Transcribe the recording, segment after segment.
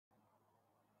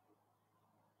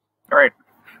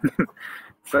It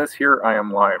says here I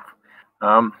am live.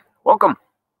 Welcome.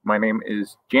 My name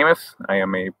is Jameis. I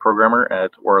am a programmer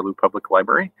at Waterloo Public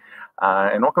Library,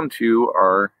 and welcome to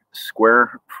our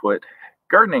Square Foot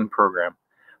Gardening program.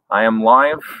 I am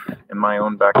live in my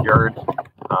own backyard.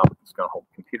 I'm just going to hold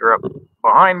the computer up.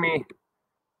 Behind me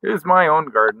is my own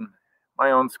garden,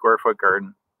 my own square foot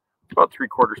garden. It's about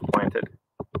 3/4 planted.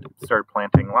 Started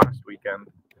planting last weekend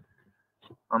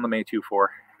on the May 2-4.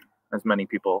 As many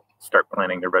people start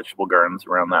planting their vegetable gardens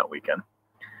around that weekend.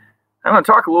 I'm going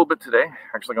to talk a little bit today,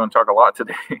 actually going to talk a lot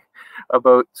today,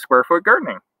 about square foot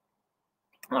gardening.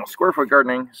 Now, square foot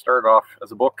gardening started off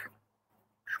as a book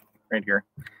right here.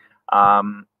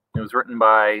 It was written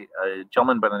by a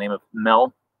gentleman by the name of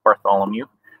Mel Bartholomew.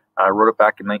 Wrote it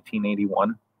back in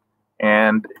 1981.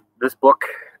 And this book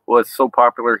was so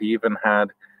popular, he even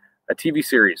had a TV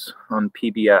series on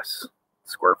PBS,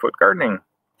 Square Foot Gardening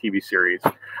TV series.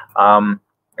 And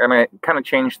it kind of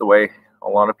changed the way a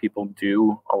lot of people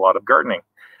do a lot of gardening.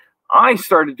 I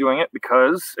started doing it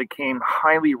because it came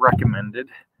highly recommended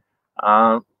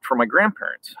for my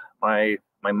grandparents. My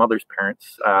mother's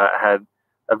parents had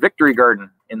a victory garden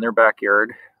in their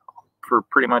backyard for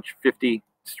pretty much 50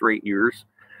 straight years.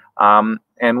 And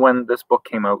when this book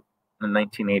came out in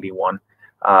 1981,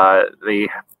 they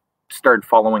started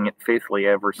following it faithfully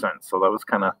ever since. So that was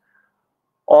kind of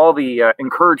all the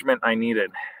encouragement I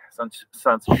needed,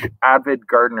 since avid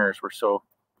gardeners were so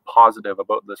positive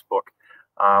about this book,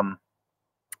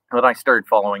 that I started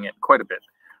following it quite a bit.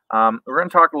 We're going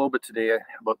to talk a little bit today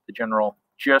about the general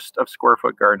gist of square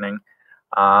foot gardening.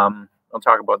 I'll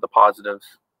talk about the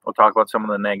positives. We'll talk about some of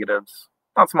the negatives.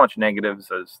 Not so much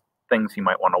negatives as things you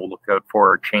might want to look out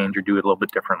for or change or do it a little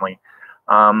bit differently.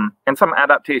 And some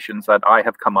adaptations that I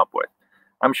have come up with.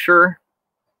 I'm sure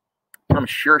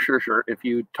if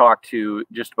you talk to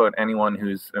just about anyone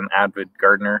who's an avid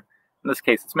gardener, in this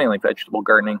case it's mainly vegetable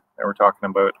gardening that we're talking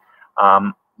about,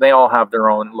 they all have their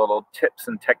own little tips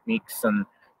and techniques and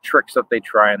tricks that they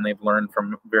try and they've learned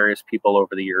from various people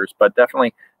over the years. But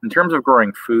definitely in terms of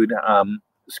growing food,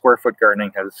 square foot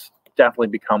gardening has definitely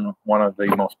become one of the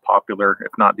most popular,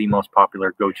 if not the most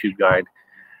popular, go-to guide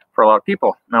for a lot of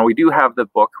people. Now, we do have the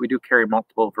book. We do carry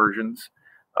multiple versions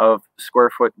of square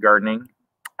foot gardening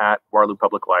at Waterloo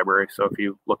Public Library. So if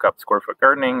you look up square foot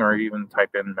gardening or even type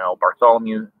in Mel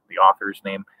Bartholomew, the author's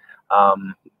name,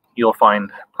 you'll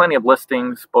find plenty of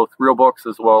listings, both real books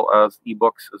as well as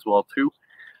ebooks as well too.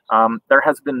 There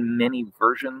has been many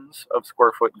versions of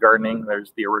square foot gardening.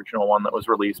 There's the original one that was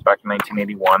released back in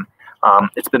 1981.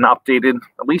 It's been updated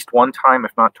at least one time,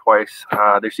 if not twice.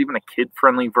 There's even a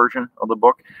kid-friendly version of the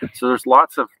book. So there's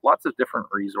lots of different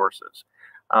resources.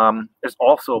 There's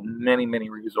also many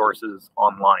resources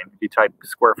online. If you type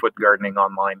square foot gardening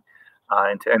online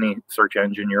into any search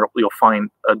engine, you'll find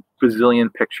a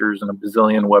bazillion pictures and a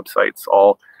bazillion websites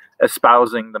all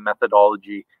espousing the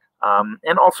methodology,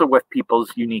 and also with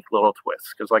people's unique little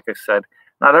twists. Because like I said,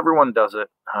 not everyone does it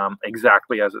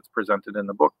exactly as it's presented in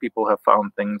the book. People have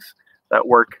found things that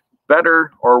work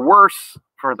better or worse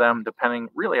for them, depending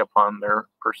really upon their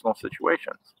personal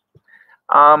situations.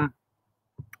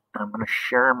 I'm going to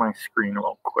share my screen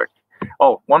real quick.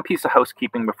 Oh, one piece of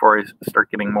housekeeping before I start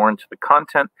getting more into the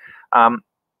content.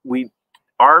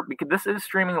 Because this is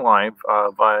streaming live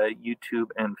via YouTube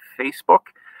and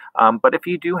Facebook. But if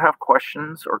you do have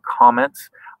questions or comments,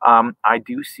 I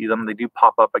do see them. They do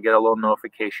pop up. I get a little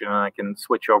notification and I can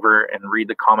switch over and read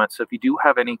the comments. So if you do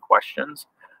have any questions,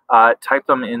 type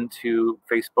them into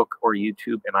Facebook or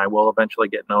YouTube and I will eventually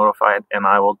get notified and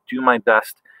I will do my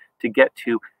best to get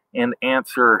to and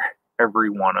answer every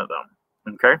one of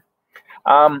them. Okay?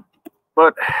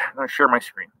 But I'm going to share my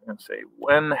screen and say,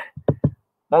 when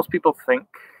most people think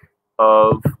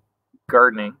of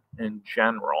gardening in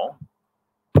general,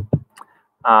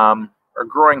 or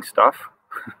growing stuff,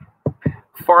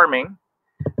 farming,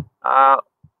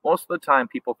 most of the time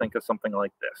people think of something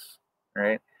like this,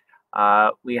 right?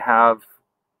 We have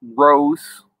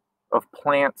rows of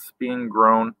plants being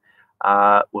grown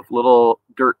with little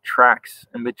dirt tracks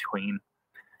in between.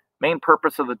 Main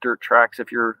purpose of the dirt tracks,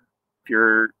 if you're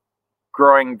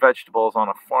growing vegetables on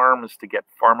a farm, is to get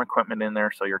farm equipment in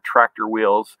there. So your tractor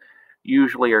wheels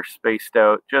usually are spaced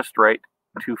out just right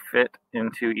to fit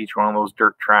into each one of those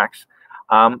dirt tracks.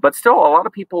 But still, a lot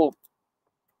of people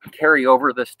carry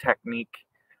over this technique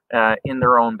in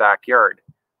their own backyard.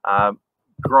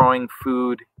 Growing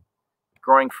food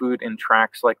in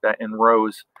tracks like that in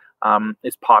rows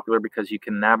is popular because you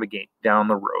can navigate down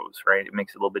the rows, right? It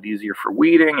makes it a little bit easier for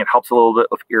weeding. It helps a little bit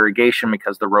with irrigation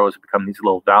because the rows become these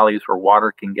little valleys where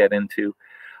water can get into.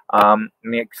 It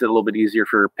makes it a little bit easier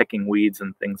for picking weeds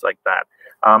and things like that.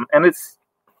 And it's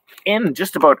in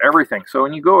just about everything. So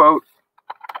when you go out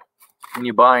and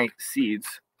you buy seeds,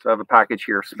 so I have a package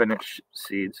here, spinach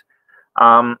seeds.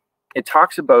 It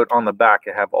talks about on the back,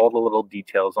 I have all the little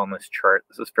details on this chart.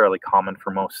 This is fairly common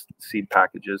for most seed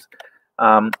packages.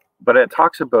 But it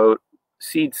talks about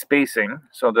seed spacing,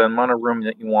 so the amount of room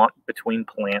that you want between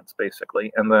plants,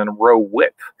 basically, and then row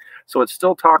width. So it's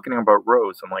still talking about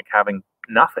rows and like having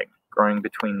nothing growing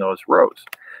between those rows.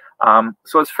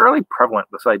 So it's fairly prevalent,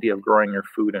 this idea of growing your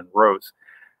food in rows.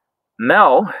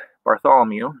 Mel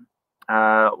Bartholomew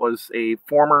was a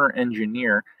former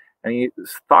engineer, and he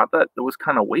thought that it was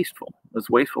kind of wasteful. It was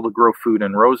wasteful to grow food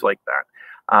in rows like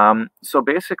that. So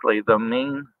basically, the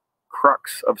main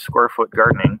crux of square foot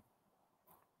gardening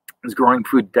is growing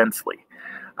food densely.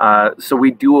 So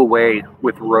we do away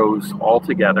with rows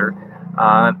altogether.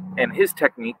 And his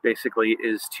technique basically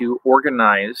is to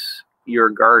organize your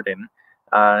garden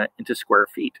into square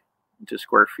feet.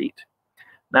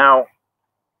 Now,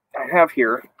 I have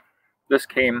here, this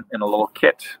came in a little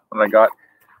kit that I got.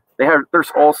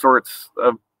 There's all sorts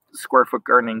of square foot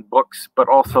gardening books, but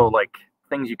also like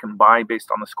things you can buy based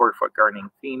on the square foot gardening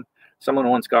theme. Someone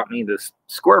once got me this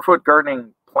square foot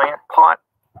gardening plant pot,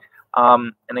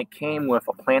 and it came with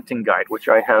a planting guide, which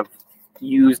I have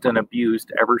used and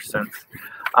abused ever since.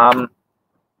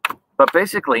 But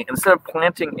basically, instead of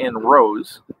planting in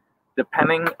rows,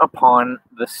 depending upon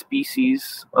the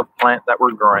species of plant that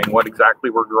we're growing, what exactly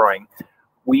we're growing,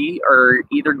 we are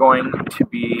either going to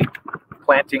be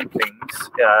planting things,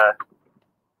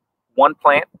 one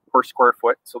plant per square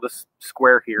foot. So this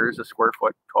square here is a square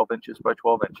foot, 12 inches by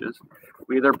 12 inches.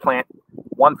 We either plant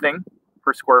one thing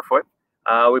per square foot.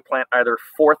 We plant either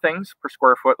 4 things per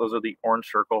square foot. Those are the orange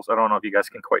circles. I don't know if you guys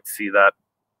can quite see that.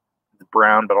 It's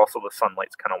brown, but also the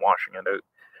sunlight's kind of washing it out.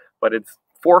 But it's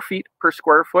 4 feet per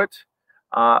square foot,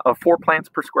 of 4 plants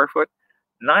per square foot,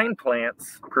 9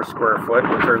 plants per square foot,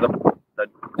 which are the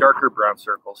darker brown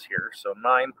circles here. So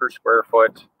 9 per square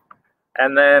foot,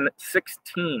 and then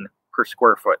 16 per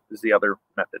square foot is the other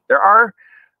method. There are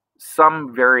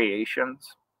some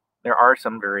variations.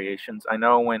 I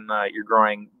know when you're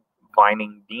growing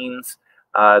vining beans,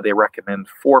 they recommend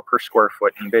 4 per square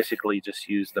foot, and basically just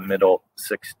use the middle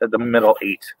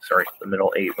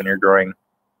 8 when you're growing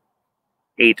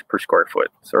 8 per square foot.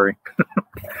 Sorry.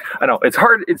 I know it's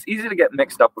hard. It's easy to get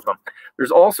mixed up with them. There's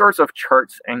all sorts of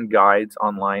charts and guides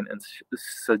online and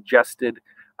suggested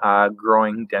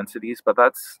growing densities, but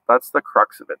that's the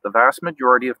crux of it. The vast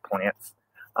majority of plants,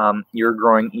 you're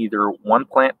growing either 1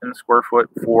 plant in a square foot,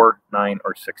 4, 9,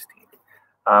 or 16.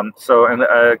 And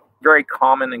a very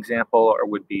common example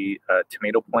would be a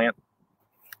tomato plant.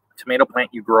 Tomato plant,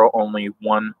 you grow only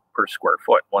 1 per square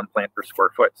foot, 1 plant per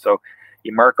square foot. So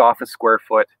you mark off a square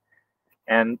foot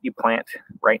and you plant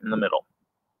right in the middle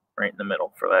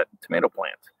for that tomato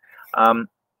plant.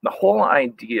 The whole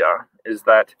idea is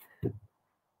that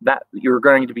you're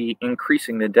going to be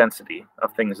increasing the density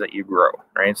of things that you grow,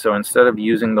 right? So instead of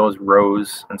using those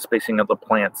rows and spacing of the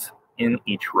plants in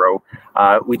each row,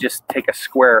 we just take a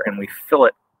square and we fill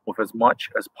it with as much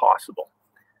as possible.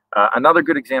 Another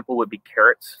good example would be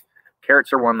carrots.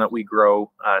 Carrots are one that we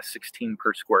grow 16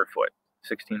 per square foot.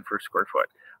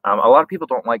 A lot of people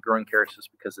don't like growing carrots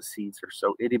just because the seeds are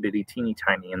so itty bitty, teeny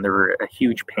tiny, and they're a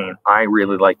huge pain. I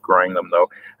really like growing them though.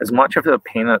 As much of a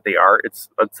pain that they are, it's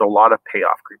a lot of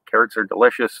payoff. Carrots are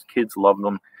delicious. Kids love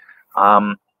them.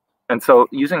 And so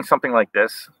using something like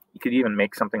this, you could even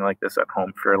make something like this at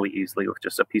home fairly easily with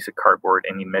just a piece of cardboard,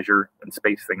 and you measure and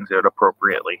space things out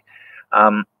appropriately.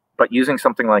 But using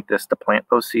something like this to plant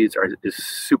those seeds is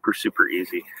super, super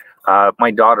easy.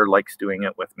 My daughter likes doing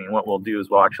it with me. What we'll do is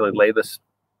we'll actually lay this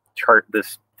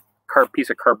piece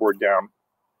of cardboard down,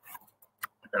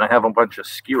 and I have a bunch of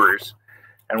skewers,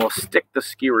 and we'll stick the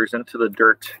skewers into the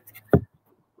dirt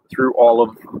through all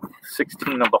of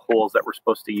 16 of the holes that we're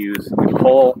supposed to use. We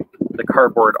pull the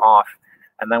cardboard off,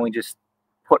 and then we just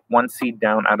put 1 seed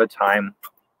down at a time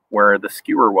where the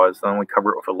skewer was. Then we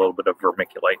cover it with a little bit of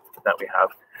vermiculite that we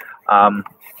have.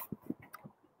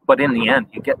 But in the end,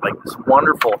 you get like this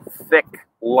wonderful, thick,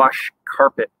 lush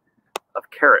carpet of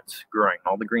carrots growing,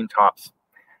 all the green tops.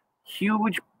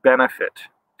 Huge benefit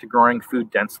to growing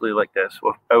food densely like this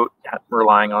without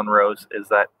relying on rows is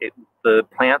that the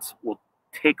plants will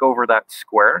take over that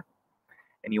square,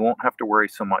 and you won't have to worry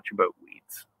so much about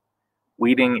weeds.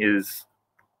 Weeding is,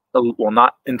 well,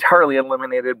 not entirely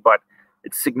eliminated, but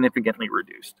it's significantly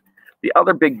reduced. The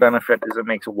other big benefit is it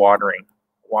makes watering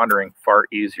far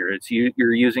easier.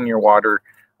 You're using your water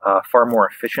far more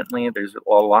efficiently. There's a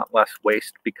lot less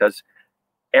waste because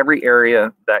every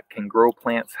area that can grow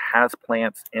plants has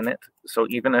plants in it. So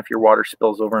even if your water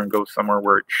spills over and goes somewhere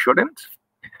where it shouldn't,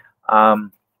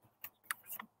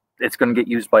 it's going to get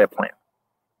used by a plant.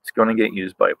 It's going to get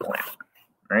used by a plant,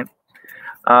 right?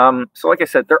 So like I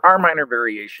said, there are minor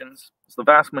variations. So the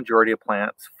vast majority of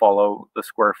plants follow the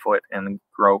square foot and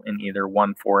grow in either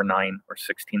 1, 4, 9, or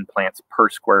 16 plants per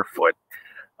square foot.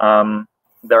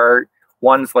 There are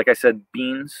ones, like I said,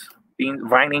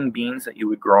 vining beans that you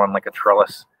would grow on like a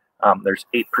trellis. There's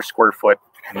 8 per square foot,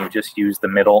 and you just use the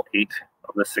middle 8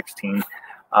 of the 16.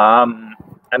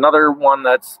 Another one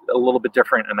that's a little bit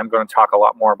different, and I'm going to talk a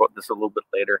lot more about this a little bit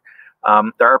later.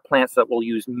 There are plants that will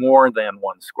use more than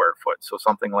 1 square foot. So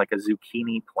something like a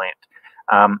zucchini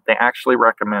plant. They actually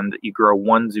recommend that you grow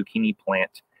 1 zucchini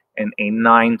plant in a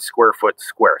 9 square foot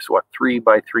square, so a 3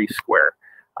 by 3 square.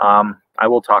 I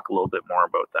will talk a little bit more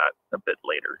about that a bit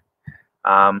later.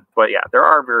 But yeah, there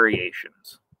are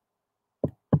variations.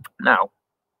 Now,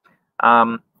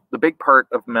 the big part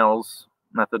of Mel's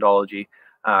methodology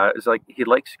is like he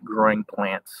likes growing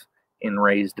plants in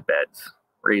raised beds.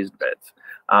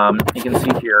 You can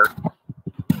see here,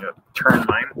 turn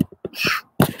mine.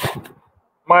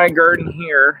 My garden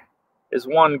here is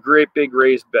one great big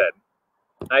raised bed.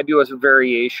 I do a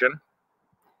variation.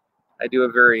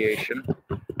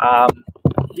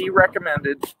 He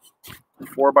recommended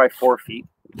 4 by 4 feet.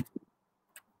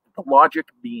 The logic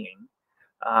being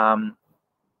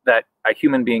that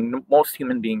most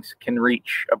human beings can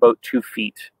reach about 2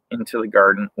 feet into the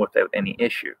garden without any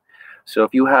issue. So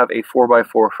if you have a 4 by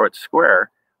 4 foot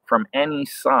square, from any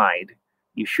side,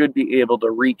 you should be able to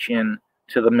reach in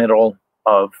to the middle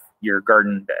of your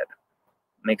garden bed.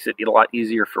 Makes it a lot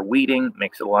easier for weeding,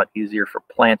 makes it a lot easier for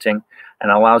planting,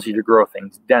 and allows you to grow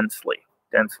things densely.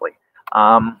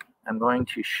 I'm going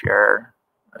to share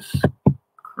a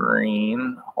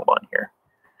screen. Hold on here.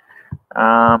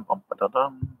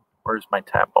 Where's my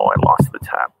tab? Oh, I lost the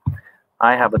tab.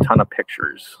 I have a ton of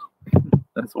pictures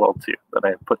as well too that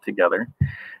I put together.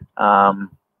 I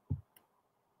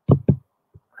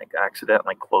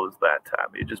accidentally closed that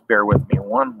tab. You just bear with me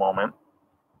one moment.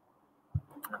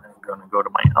 I'm going to go to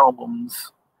my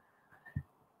albums.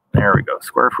 There we go.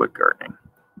 Square foot gardening.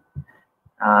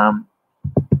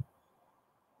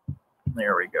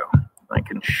 There we go. I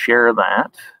can share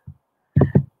that.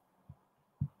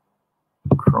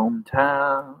 Chrome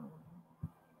tab.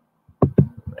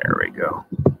 There we go.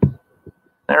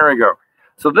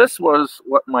 So this was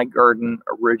what my garden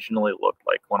originally looked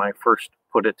like when I first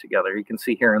put it together. You can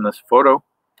see here in this photo.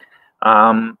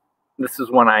 This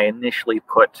is when I initially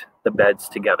put the beds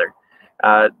together.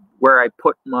 Where I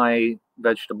put my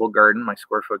vegetable garden, my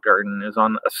square foot garden, is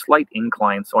on a slight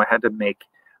incline, so I had to make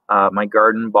my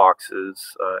garden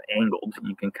boxes angled.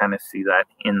 You can kind of see that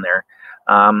in there.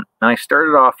 And I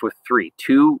started off with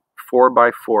 2 4 by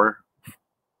 4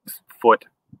 foot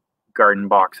garden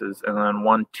boxes, and then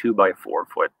 1 2 by 4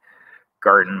 foot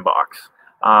garden box.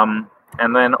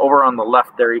 And then over on the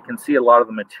left there, you can see a lot of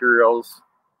the materials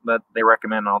that they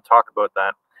recommend. I'll talk about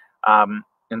that.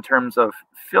 In terms of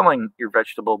filling your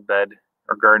vegetable bed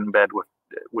or garden bed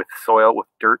with soil, with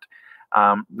dirt,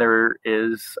 there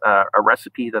is a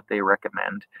recipe that they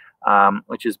recommend,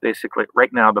 which is basically,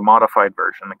 right now, the modified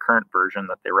version, the current version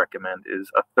that they recommend is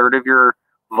 1/3 of your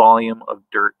volume of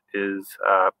dirt is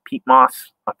peat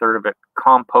moss, 1/3 of it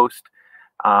compost,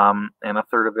 and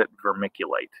 1/3 of it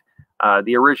vermiculite.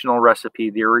 The original recipe,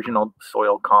 the original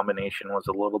soil combination was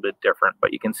a little bit different,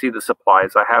 but you can see the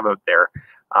supplies I have out there.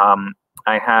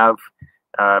 I have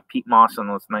peat moss in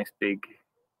those nice big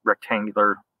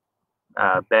rectangular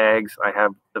bags. I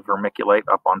have the vermiculite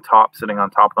up on top, sitting on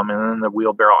top of them, and then the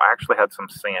wheelbarrow I actually had some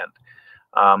sand.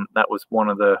 That was one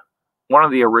of the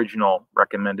original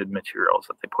recommended materials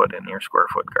that they put in your square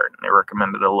foot garden. They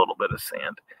recommended a little bit of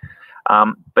sand.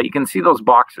 But you can see those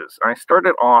boxes. I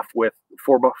started off with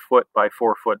 4 foot by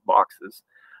 4 foot boxes.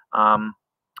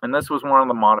 And this was one of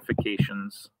the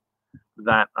modifications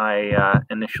that I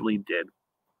initially did.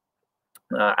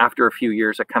 After a few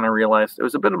years, I kind of realized it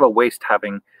was a bit of a waste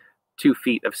having 2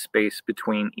 feet of space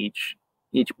between each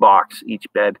box,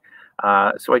 each bed.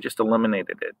 So I just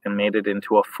eliminated it and made it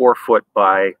into a 4 foot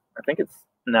by, I think it's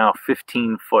now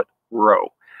 15 foot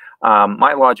row.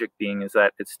 My logic being is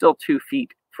that it's still 2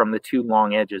 feet from the 2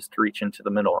 long edges to reach into the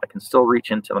middle. I can still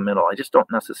reach into the middle. I just don't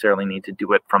necessarily need to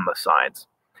do it from the sides.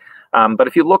 But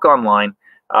if you look online,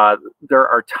 there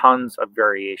are tons of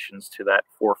variations to that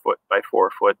 4 foot by 4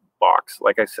 foot box.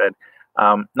 Like I said,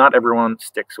 not everyone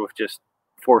sticks with just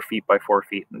 4 feet by 4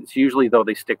 feet. And it's usually, though,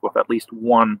 they stick with at least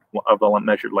one of the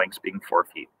measured lengths being 4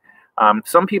 feet.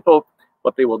 Some people,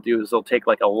 what they will do is they'll take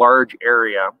like a large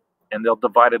area and they'll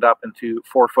divide it up into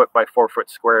 4 foot by 4 foot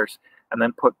squares and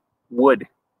then put wood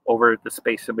over the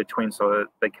space in between so that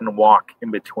they can walk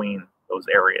in between those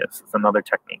areas. It's another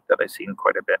technique that I've seen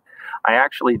quite a bit. I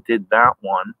actually did that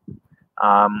one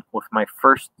with my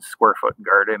first square foot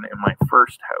garden in my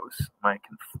first house. I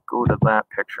can go to that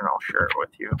picture and I'll share it with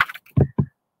you.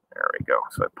 There we go.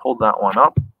 So I pulled that one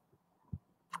up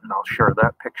and I'll share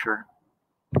that picture.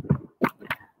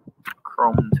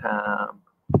 Chrome tab.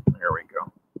 There we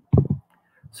go.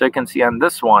 So you can see on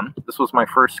this one, this was my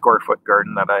first square foot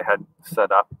garden that I had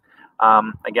set up.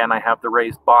 Again, I have the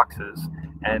raised boxes,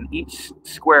 and each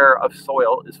square of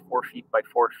soil is 4 feet by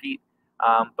 4 feet.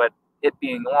 But it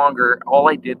being longer, all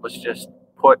I did was just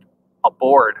put a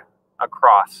board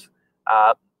across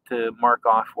to mark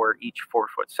off where each 4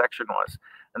 foot section was.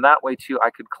 And that way too, I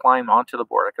could climb onto the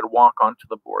board. I could walk onto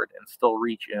the board and still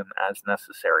reach in as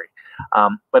necessary.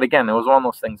 But again, it was one of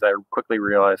those things I quickly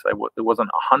realized it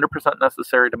wasn't 100%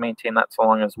 necessary to maintain that. So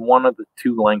long as one of the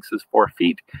two lengths is 4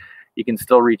 feet, you can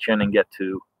still reach in and get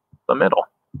to the middle.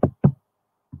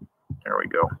 There we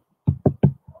go.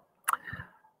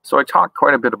 So I talked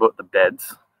quite a bit about the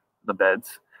beds.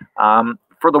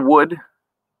 For the wood,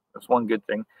 that's one good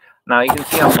thing. Now you can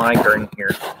see on my garden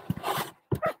here,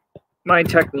 my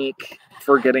technique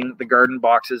for getting the garden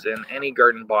boxes in, any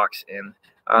garden box in.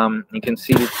 You can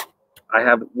see I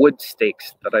have wood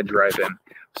stakes that I drive in.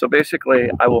 So basically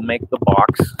I will make the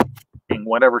box in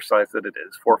whatever size that it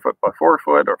is, 4 foot by 4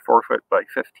 foot or 4 foot by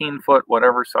 15 foot,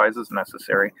 whatever size is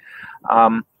necessary.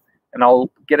 And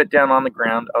I'll get it down on the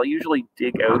ground. I'll usually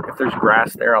dig out, if there's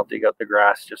grass there, I'll dig out the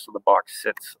grass just so the box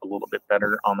sits a little bit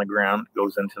better on the ground,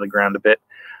 goes into the ground a bit.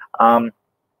 And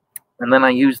then I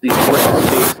use these wood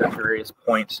stakes at various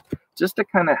points just to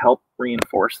kind of help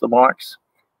reinforce the box.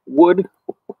 Wood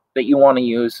that you want to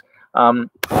use,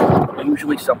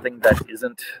 usually something that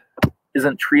isn't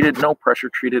treated, no pressure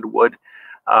treated wood,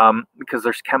 because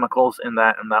there's chemicals in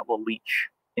that and that will leach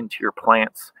into your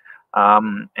plants.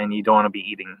 And you don't want to be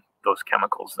eating those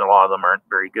chemicals. A lot of them aren't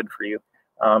very good for you.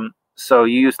 So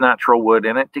you use natural wood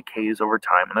and it decays over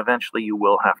time, and eventually you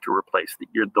will have to replace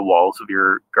the walls of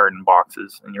your garden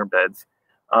boxes and your beds.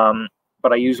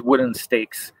 But I use wooden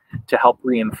stakes to help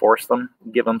reinforce them,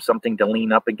 give them something to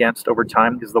lean up against over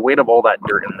time, because the weight of all that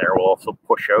dirt in there will also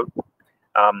push out.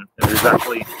 There's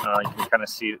actually, you can kind of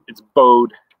see it's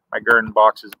bowed. My garden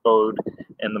box is bowed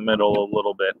in the middle a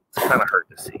little bit. It's kind of hard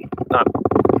to see. But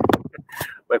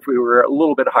if we were a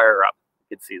little bit higher up,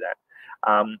 you could see that.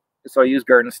 So I use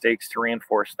garden stakes to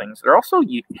reinforce things. They're also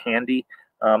handy.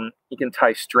 You can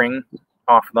tie string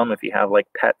off of them if you have like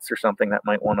pets or something that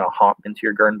might want to hop into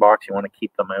your garden box. You want to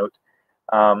keep them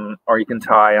out. Or you can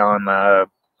tie on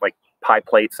like pie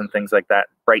plates and things like that,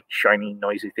 bright, shiny,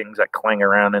 noisy things that clang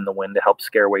around in the wind to help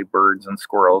scare away birds and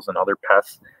squirrels and other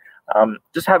pests.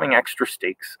 Just having extra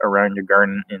stakes around your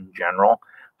garden in general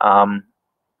can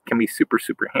be super,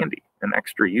 super handy and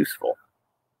extra useful.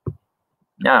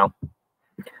 Now,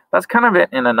 that's kind of it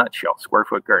in a nutshell, square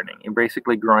foot gardening. You're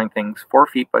basically growing things 4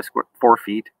 feet by 4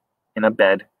 feet in a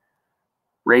bed,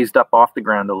 raised up off the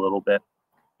ground a little bit.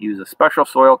 Use a special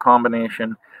soil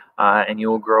combination, and you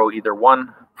will grow either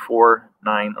 1, 4,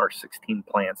 9, or 16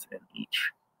 plants in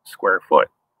each square foot.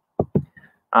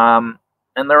 And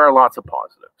there are lots of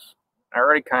positives. I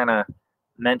already kind of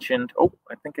mentioned, oh,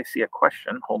 I think I see a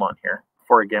question. Hold on here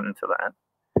before I get into that.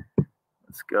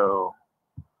 Let's go.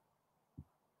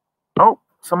 Oh,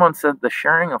 someone said the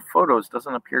sharing of photos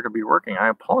doesn't appear to be working. I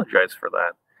apologize for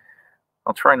that.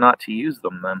 I'll try not to use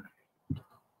them then.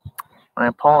 My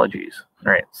apologies.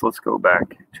 All right, so let's go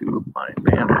back to my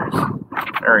banners.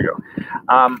 There we go.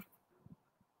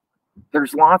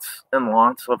 There's lots and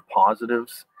lots of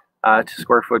positives to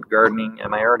square foot gardening,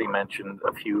 and I already mentioned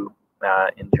a few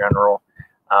in general.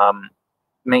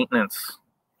 Maintenance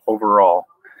overall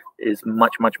is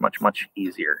much, much, much, much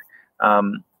easier.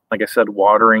 Like I said,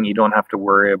 watering, you don't have to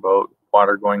worry about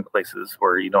water going places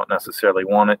where you don't necessarily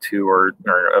want it to, or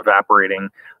evaporating.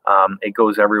 It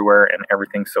goes everywhere and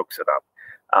everything soaks it up.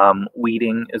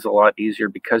 Weeding is a lot easier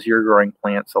because you're growing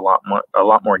plants a lot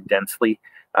more densely.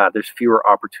 There's fewer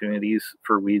opportunities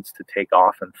for weeds to take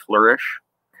off and flourish.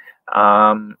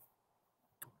 Yeah,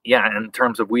 in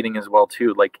terms of weeding as well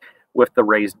too, like with the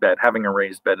raised bed, having a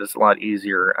raised bed is a lot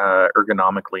easier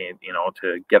ergonomically,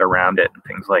 to get around it and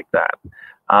things like that.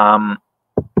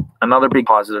 Another big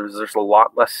positive is there's a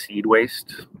lot less seed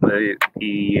waste. The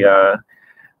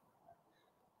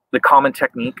common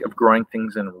technique of growing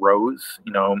things in rows,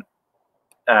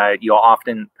 you'll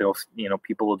often,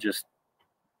 people will just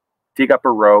dig up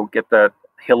a row, get the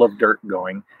hill of dirt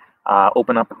going,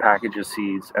 open up a package of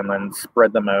seeds, and then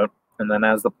spread them out. And then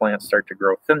as the plants start to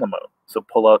grow, thin them out. So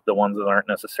pull out the ones that aren't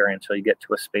necessary until you get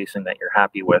to a spacing that you're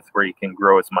happy with, where you can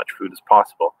grow as much food as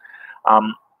possible.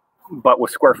 But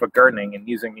with square foot gardening and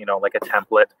using, like a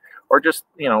template or just,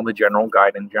 the general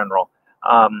guide in general,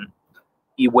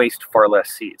 you waste far less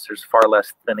seeds. There's far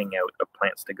less thinning out of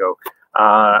plants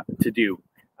to do.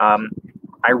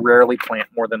 I rarely plant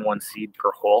more than one seed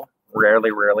per hole.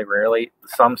 Rarely.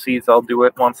 Some seeds I'll do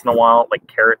it once in a while, like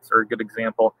carrots are a good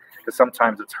example, because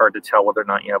sometimes it's hard to tell whether or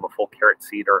not you have a full carrot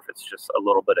seed or if it's just a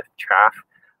little bit of chaff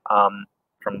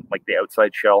from like the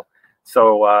outside shell.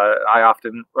 So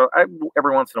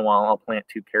every once in a while I'll plant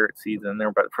 2 carrot seeds in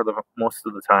there, but for the most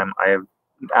of the time I have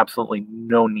absolutely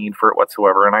no need for it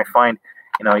whatsoever. And I find,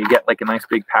 you get like a nice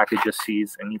big package of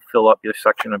seeds and you fill up your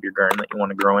section of your garden that you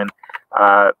want to grow in,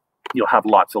 you'll have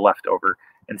lots of leftover.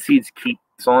 And seeds keep,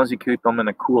 as long as you keep them in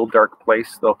a cool, dark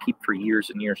place, they'll keep for years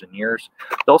and years and years.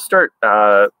 They'll start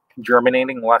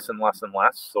germinating less and less and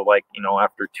less. So like,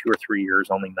 after 2 or 3 years,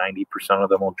 only 90% of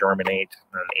them will germinate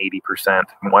and 80%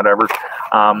 and whatever.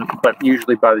 But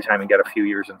usually by the time you get a few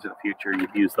years into the future,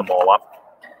 you've used them all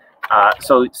up.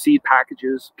 So seed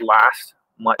packages last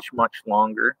much, much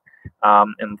longer,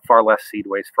 and far less seed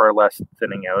waste, far less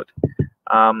thinning out.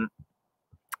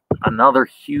 Another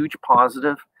huge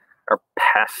positive, our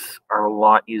pests are a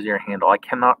lot easier to handle. I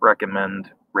cannot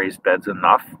recommend raised beds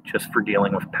enough just for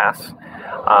dealing with pests.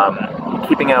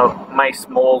 Keeping out mice,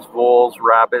 moles, voles,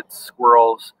 rabbits,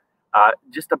 squirrels,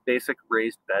 just a basic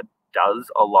raised bed does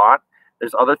a lot.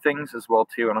 There's other things as well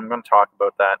too, and I'm going to talk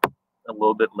about that a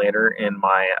little bit later in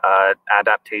my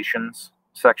adaptations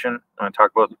section. I'm going to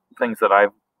talk about things that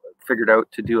I've figured out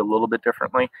to do a little bit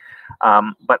differently.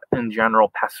 But in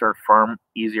general, pests are far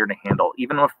easier to handle.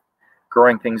 Even with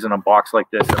growing things in a box like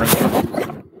this, and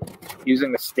again,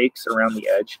 using the stakes around the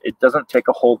edge, it doesn't take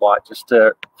a whole lot just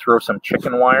to throw some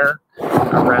chicken wire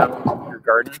around your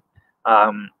garden.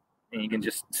 And you can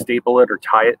just staple it or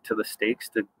tie it to the stakes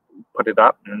to put it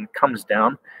up, and it comes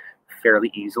down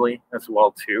fairly easily as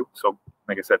well too. So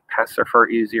like I said, pests are far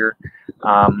easier.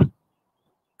 And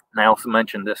I also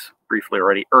mentioned this briefly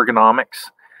already. Ergonomics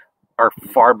are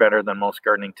far better than most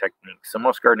gardening techniques. So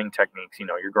most gardening techniques,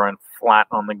 you're growing flat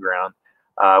on the ground.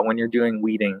 When you're doing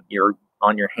weeding, you're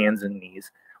on your hands and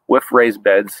knees. With raised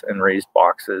beds and raised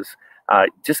boxes,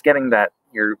 just getting that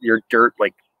your dirt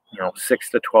like 6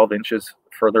 to 12 inches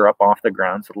further up off the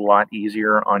ground is a lot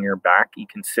easier on your back. You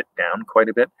can sit down quite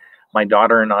a bit. My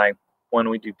daughter and I, when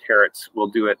we do carrots, we'll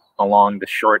do it along the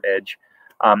short edge.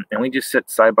 And we just sit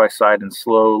side by side and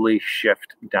slowly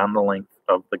shift down the length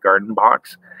of the garden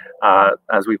box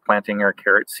as we're planting our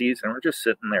carrot seeds. And we're just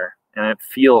sitting there, and it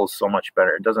feels so much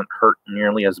better. It doesn't hurt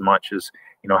nearly as much as,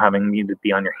 having you to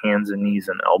be on your hands and knees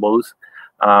and elbows.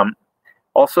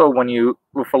 Also,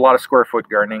 with a lot of square foot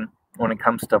gardening, when it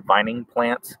comes to vining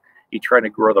plants, you try to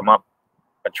grow them up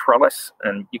a trellis,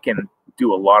 and you can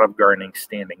do a lot of gardening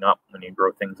standing up when you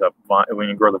grow things up, when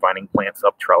you grow the vining plants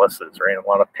up trellises, right? A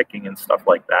lot of picking and stuff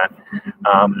like that.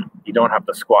 You don't have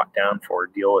to squat down for or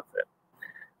deal with it.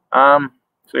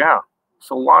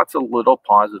 So lots of little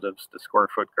positives to square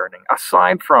foot gardening,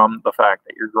 aside from the fact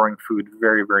that you're growing food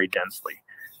very, very densely,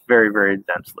 very, very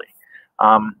densely.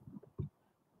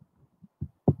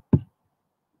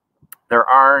 There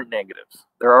are negatives.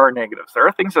 There are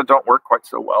things that don't work quite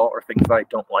so well, or things that I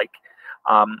don't like,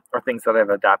 or things that I've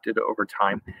adapted over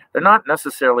time. They're not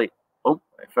necessarily,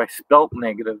 if I spelt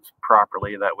negatives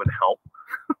properly, that would help.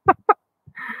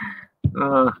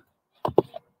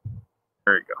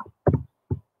 There you go.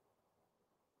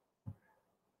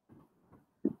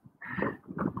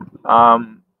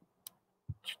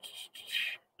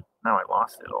 Now I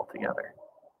lost it altogether.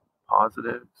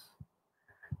 Positives.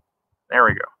 There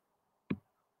we go.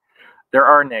 There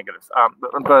are negatives.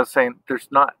 But I was saying they're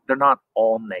not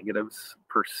all negatives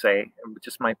per se. It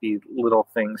just might be little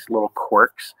things, little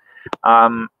quirks.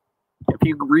 If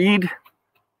you read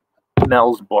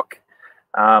Mel's book,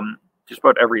 just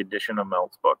about every edition of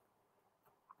Mel's book,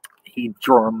 he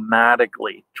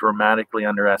dramatically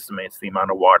underestimates the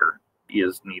amount of water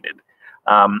is needed.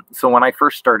 So when I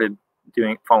first started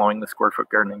following the square foot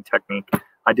gardening technique,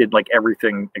 I did like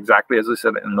everything exactly as I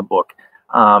said in the book.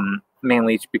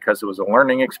 Mainly it's because it was a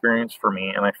learning experience for me,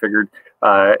 and I figured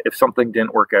if something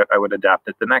didn't work out, I would adapt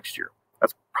it the next year.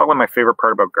 That's probably my favorite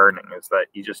part about gardening, is that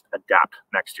you just adapt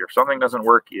next year. If something doesn't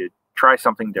work, you try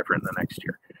something different the next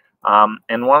year.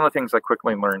 And one of the things I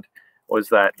quickly learned was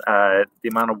that the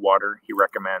amount of water he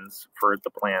recommends for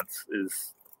the plants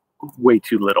is way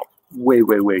too little,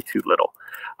 way too little.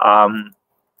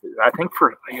 I think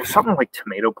for something like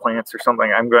tomato plants or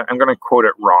something, I'm going to quote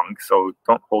it wrong, so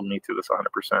don't hold me to this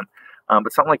 100%.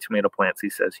 But something like tomato plants, he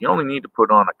says, you only need to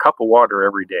put on a cup of water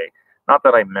every day. Not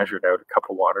that I measured out a cup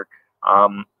of water,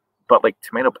 but like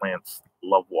tomato plants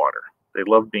love water. They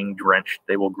love being drenched.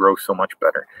 They will grow so much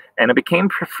better. And it became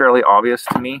fairly obvious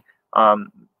to me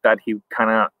that he kind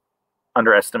of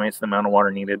underestimates the amount of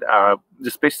water needed,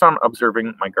 just based on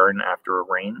observing my garden after a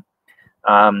rain.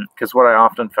 Because what I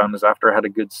often found is after I had a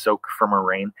good soak from a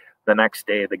rain, the next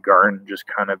day the garden just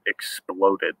kind of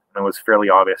exploded. And it was fairly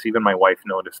obvious. Even my wife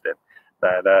noticed it,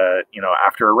 that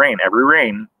after a rain, every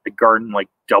rain, the garden like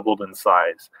doubled in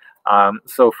size.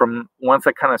 So from once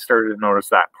I kind of started to notice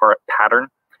that pattern,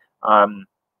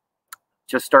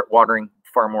 just start watering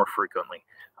far more frequently.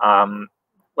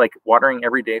 Like watering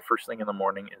every day first thing in the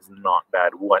morning is not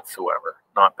bad whatsoever.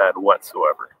 Not bad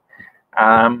whatsoever.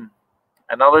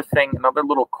 Another thing, another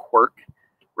little quirk,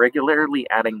 regularly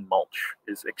adding mulch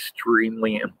is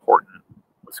extremely important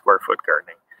with square foot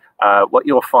gardening. What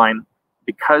you'll find,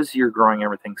 because you're growing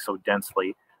everything so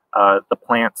densely, the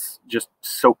plants just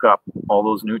soak up all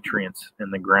those nutrients in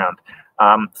the ground.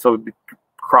 So the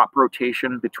crop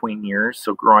rotation between years,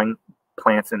 so growing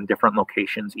plants in different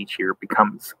locations each year,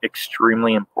 becomes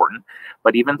extremely important.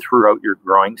 But even throughout your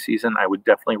growing season, I would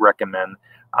definitely recommend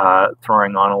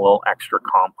throwing on a little extra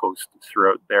compost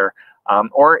throughout there.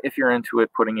 Or if you're into it,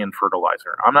 putting in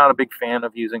fertilizer. I'm not a big fan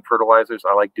of using fertilizers.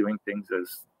 I like doing things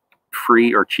as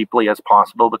free or cheaply as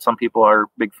possible, but some people are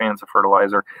big fans of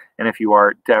fertilizer. And if you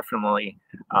are, definitely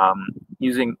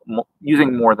using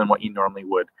more than what you normally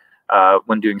would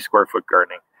when doing square foot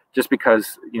gardening. Just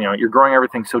because you're growing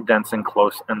everything so dense and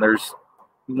close, and there's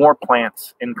more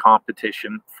plants in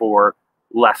competition for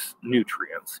less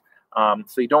nutrients.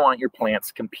 So you don't want your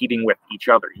plants competing with each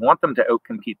other. You want them to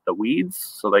outcompete the weeds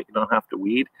so that you don't have to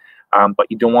weed, but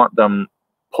you don't want them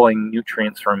pulling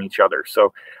nutrients from each other.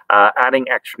 So adding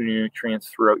extra nutrients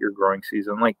throughout your growing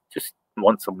season, like just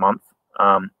once a month,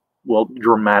 will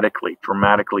dramatically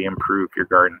improve your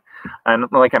garden. And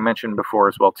like I mentioned before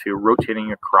as well too, rotating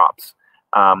your crops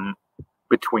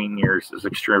between years is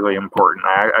extremely important.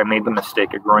 I made the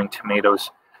mistake of growing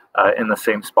tomatoes in the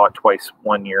same spot twice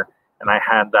one year, and I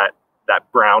had that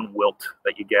brown wilt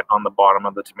that you get on the bottom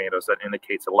of the tomatoes that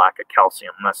indicates a lack of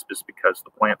calcium. And that's just because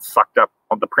the plants sucked up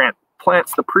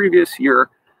plants the previous year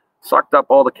sucked up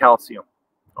all the calcium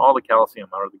out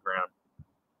of the ground.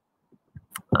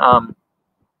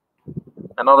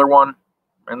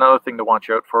 Another thing to watch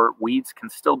out for, weeds can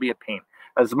still be a pain.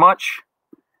 As much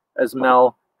as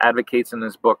Mel advocates in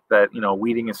his book that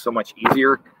weeding is so much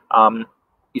easier,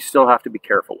 you still have to be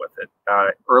careful with it.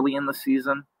 Early in the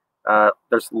season,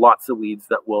 there's lots of weeds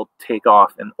that will take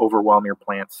off and overwhelm your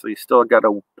plants, so you still got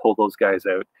to pull those guys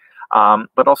out.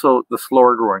 But also the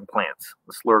slower growing plants.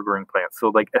 So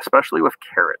like especially with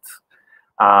carrots,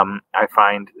 I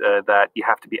find that you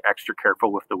have to be extra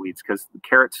careful with the weeds, because the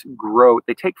carrots grow.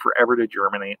 They take forever to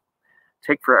germinate,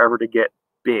 take forever to get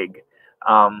big.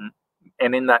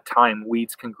 And in that time,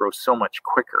 weeds can grow so much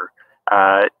quicker.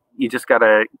 You just got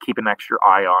to keep an extra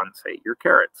eye on, say, your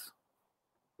carrots.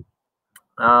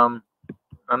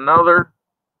 Another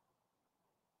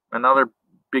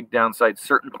big downside,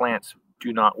 certain plants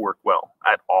do not work well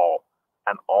at all.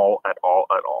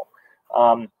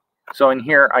 So in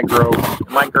here, I grow,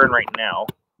 in my garden right now,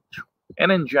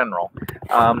 and in general,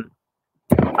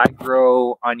 I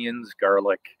grow onions,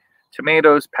 garlic,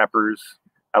 tomatoes, peppers.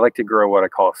 I like to grow what I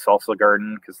call a salsa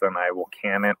garden, because then I will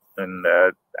can it and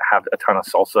have a ton of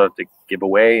salsa to give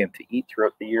away and to eat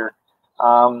throughout the year.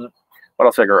 What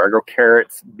else I grow? I grow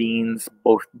carrots, beans,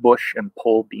 both bush and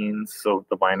pole beans, so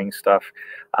the vining stuff,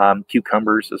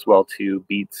 cucumbers as well too,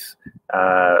 beets,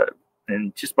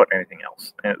 and just about anything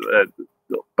else.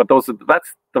 But that's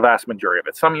the vast majority of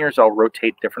it. Some years I'll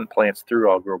rotate different plants through.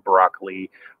 I'll grow broccoli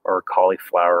or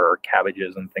cauliflower or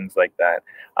cabbages and things like that.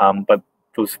 But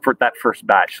those for that first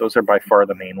batch, those are by far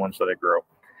the main ones that I grow.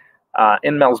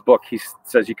 In Mel's book, he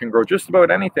says you can grow just about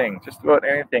anything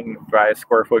by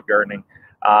square foot gardening,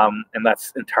 and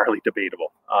that's entirely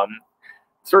debatable.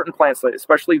 Certain plants,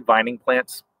 especially vining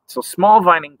plants, so small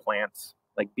vining plants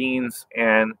like beans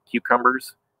and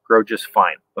cucumbers grow just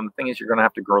fine. But the thing is, you're going to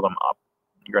have to grow them up.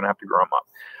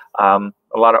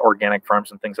 A lot of organic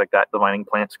farms and things like that, the vining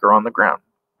plants grow on the ground,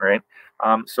 right?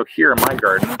 So here in my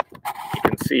garden, you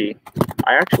can see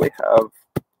I actually have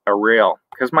a rail,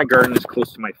 because my garden is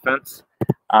close to my fence.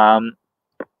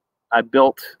 I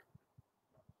built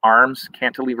arms,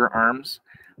 cantilever arms,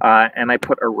 and I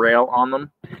put a rail on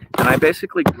them, and I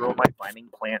basically grow my vining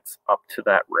plants up to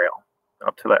that rail.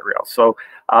 So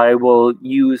I will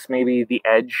use maybe the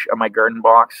edge of my garden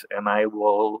box, and I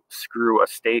will screw a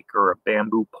stake or a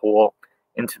bamboo pole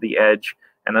into the edge.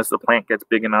 And as the plant gets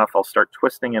big enough, I'll start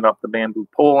twisting it up the bamboo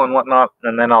pole and whatnot,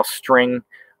 and then I'll string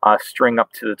string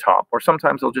up to the top, or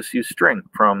sometimes I'll just use string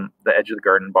from the edge of the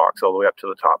garden box all the way up to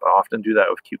the top. I often do that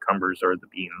with cucumbers or the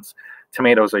beans.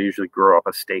 Tomatoes I usually grow up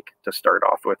a stake to start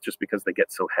off with, just because they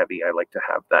get so heavy. I like to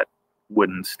have that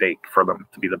wooden stake for them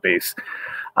to be the base.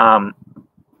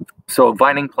 So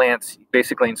vining plants,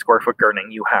 basically in square foot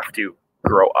gardening, you have to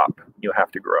grow up. You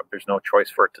have to grow up. There's no choice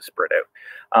for it to spread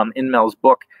out. In Mel's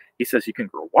book, he says you can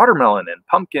grow watermelon and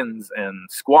pumpkins and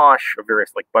squash, or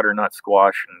various like butternut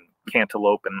squash and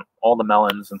cantaloupe and all the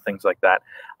melons and things like that.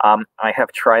 I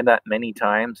have tried that many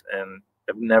times and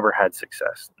have never had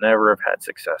success. Never have had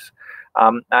success.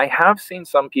 I have seen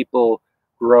some people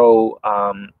grow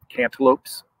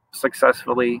cantaloupes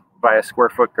successfully by a square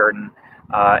foot garden,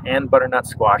 and butternut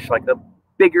squash, like the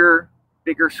bigger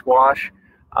squash,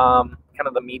 kind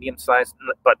of the medium size,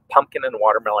 but pumpkin and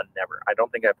watermelon never. I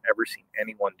don't think I've ever seen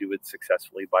anyone do it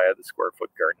successfully via the square foot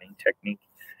gardening technique.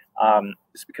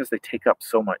 It's because they take up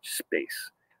so much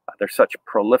space. They're such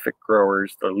prolific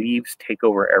growers. Their leaves take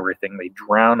over everything. They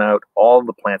drown out all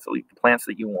the plants, the plants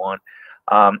that you want,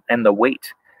 and the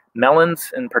weight.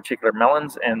 Melons in particular,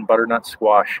 melons and butternut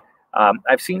squash.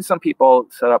 I've seen some people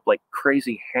set up like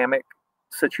crazy hammock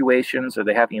situations, or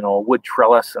they have, a wood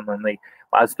trellis, and then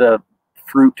as the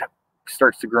fruit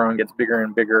starts to grow and gets bigger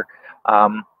and bigger,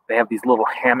 they have these little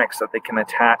hammocks that they can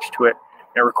attach to it.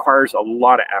 It requires a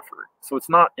lot of effort. So it's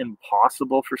not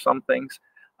impossible for some things,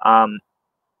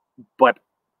 but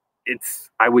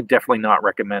I would definitely not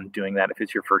recommend doing that if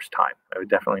it's your first time. I would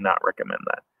definitely not recommend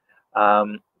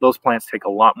that. Those plants take a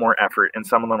lot more effort, and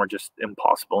some of them are just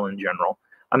impossible in general.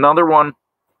 Another one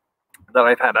that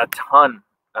I've had a ton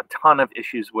of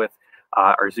issues with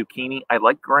are zucchini. I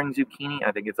like growing zucchini.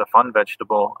 I think it's a fun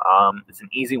vegetable. It's an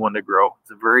easy one to grow.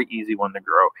 It's a very easy one to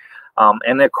grow.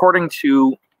 And according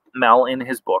to Mel in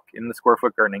his book, in the Square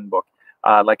Foot Gardening book,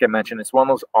 like I mentioned, it's one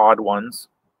of those odd ones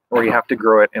where you have to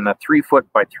grow it in a 3 foot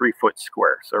by 3 foot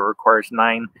square. So it requires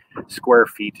 9 square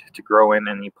feet to grow in,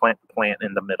 and you plant the plant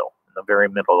in the middle, in the very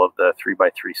middle of the 3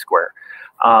 by 3 square.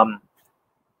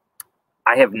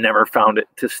 I have never found it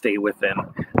to stay within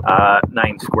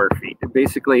 9 square feet.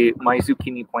 Basically, my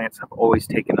zucchini plants have always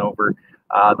taken over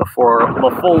the full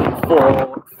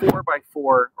 4 by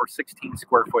 4 or 16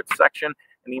 square foot section,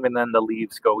 and even then the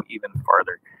leaves go even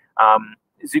farther.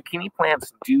 Zucchini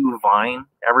plants do vine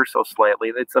ever so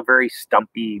slightly. It's a very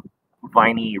stumpy,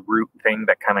 viney root thing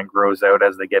that kind of grows out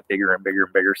as they get bigger and bigger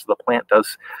and bigger. So the plant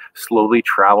does slowly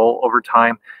travel over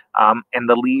time. And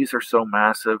the leaves are so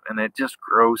massive, and it just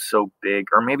grows so big.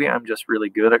 Or maybe I'm just really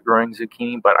good at growing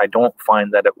zucchini, but I don't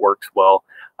find that it works well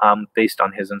based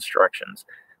on his instructions.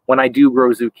 When I do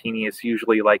grow zucchini, it's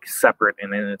usually like separate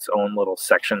and in its own little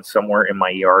section somewhere in my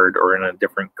yard or in a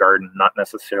different garden, not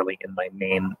necessarily in my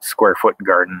main square foot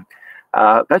garden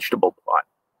vegetable plot.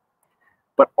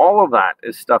 But all of that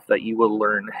is stuff that you will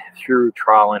learn through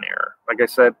trial and error. Like I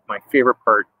said, my favorite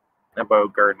part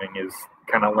about gardening is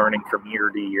kind of learning from year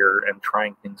to year and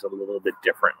trying things a little bit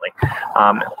differently.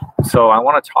 So I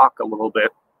want to talk a little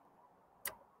bit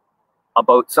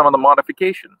about some of the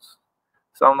modifications.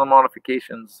 Some of the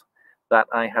modifications that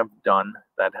I have done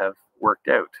that have worked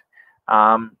out.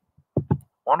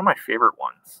 One of my favorite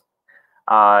ones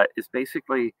is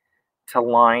basically to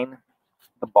line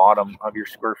the bottom of your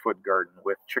square foot garden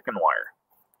with chicken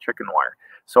wire.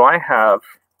 So I have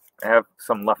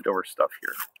some leftover stuff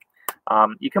here.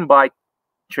 You can buy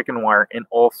chicken wire in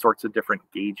all sorts of different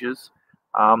gauges,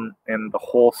 and the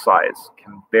hole size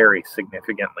can vary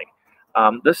significantly.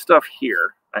 This stuff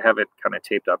here, I have it kind of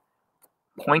taped up,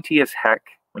 pointy as heck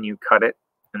when you cut it,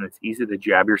 and it's easy to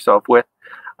jab yourself with,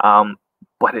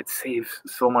 but it saves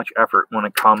so much effort when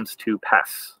it comes to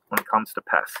pests.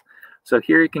 So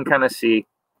here you can kind of see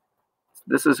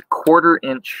this is 1/4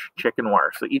 inch chicken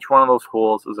wire. So each one of those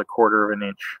holes is a 1/4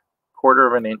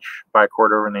 inch by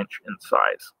 1/4 inch in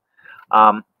size.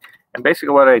 And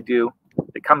basically what I do,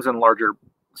 it comes in larger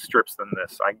strips than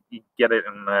this. You get it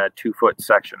in 2 foot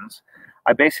sections.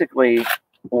 I basically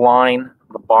line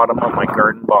the bottom of my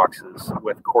garden boxes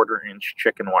with 1/4 inch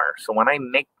chicken wire. So when I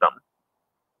make them,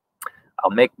 I'll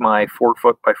make my 4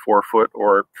 foot by 4 foot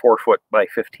or 4 foot by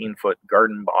 15 foot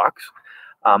garden box.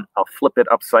 I'll flip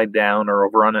it upside down or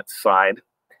over on its side,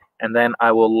 and then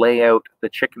I will lay out the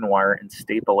chicken wire and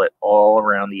staple it all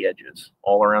around the edges.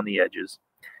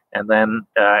 And then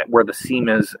where the seam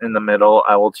is in the middle,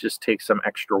 I will just take some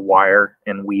extra wire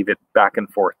and weave it back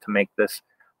and forth to make this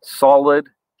solid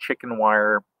chicken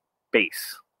wire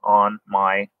base on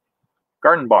my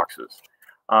garden boxes.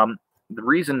 The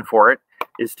reason for it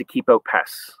is to keep out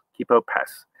pests.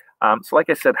 So like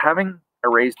I said, having a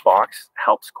raised box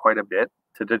helps quite a bit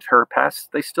to deter pests.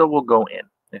 They still will go in.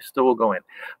 They still will go in.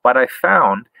 But I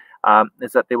found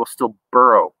is that they will still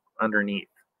burrow underneath.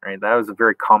 Right, that was a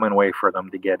very common way for them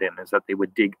to get in. Is that they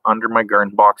would dig under my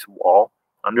garden box wall,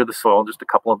 under the soil, just a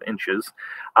couple of inches,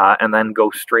 and then go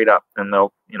straight up. And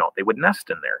they would nest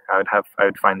in there. I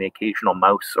would find the occasional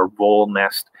mouse or vole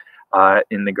nest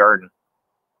in the garden.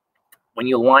 When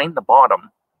you line the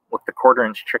bottom with the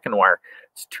 1/4-inch chicken wire,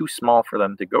 it's too small for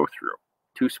them to go through.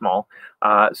 Too small,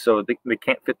 so they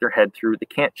can't fit their head through. They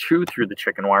can't chew through the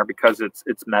chicken wire because it's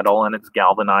metal and it's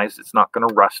galvanized. It's not going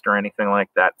to rust or anything like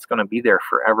that. It's going to be there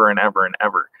forever and ever and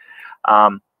ever.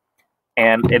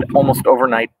 And it almost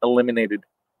overnight eliminated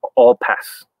all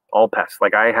pests. All pests.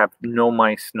 Like, I have no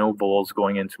mice, no voles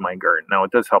going into my garden. Now,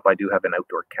 it does help. I do have an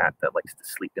outdoor cat that likes to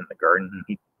sleep in the garden, and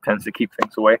he tends to keep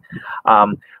things away.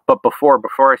 But before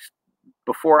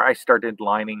I started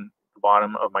lining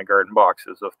bottom of my garden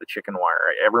boxes with the chicken wire,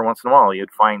 every once in a while you'd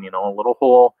find a little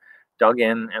hole dug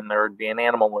in and there would be an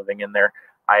animal living in there.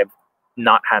 I've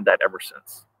not had that ever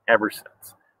since.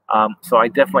 So I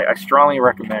strongly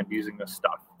recommend using this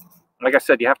stuff. Like I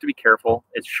said, you have to be careful.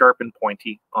 It's sharp and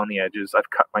pointy on the edges. I've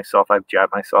cut myself, I've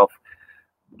jabbed myself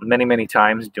many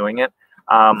times doing it,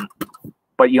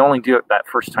 but you only do it that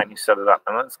first time you set it up,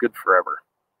 and that's good forever.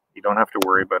 You don't have to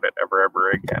worry about it ever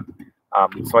again.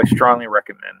 So I strongly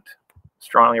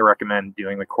recommend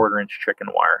doing the 1/4-inch chicken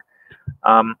wire.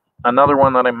 Another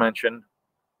one that I mentioned,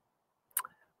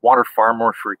 water far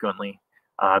more frequently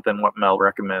than what Mel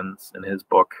recommends in his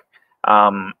book.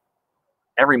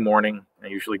 Every morning, I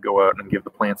usually go out and give the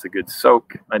plants a good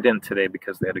soak. I didn't today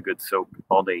because they had a good soak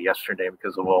all day yesterday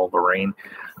because of all the rain.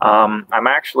 I'm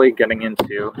actually getting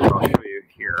into, I'll show you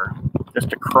here,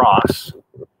 just across,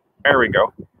 there we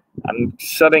go. I'm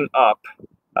setting up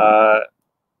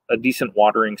a decent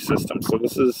watering system. So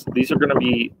these are going to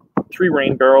be 3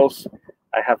 rain barrels.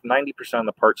 I have 90% of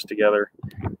the parts together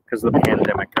because of the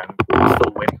pandemic. I'm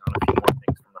still waiting on a few more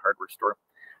things from the hardware store.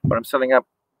 But I'm setting up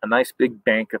a nice big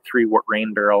bank of 3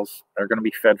 rain barrels. They're going to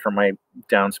be fed from my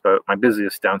downspout, my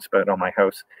busiest downspout on my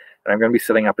house. And I'm going to be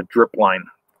setting up a drip line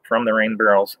from the rain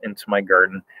barrels into my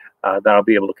garden that I'll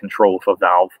be able to control with a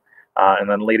valve. And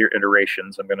then later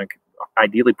iterations, I'm going to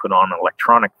ideally put on an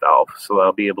electronic valve so that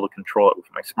I'll be able to control it with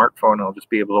my smartphone. I'll just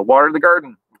be able to water the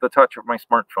garden with the touch of my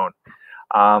smartphone.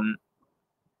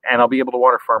 And I'll be able to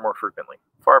water far more frequently.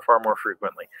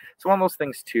 It's one of those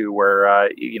things too where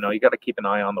you got to keep an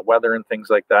eye on the weather and things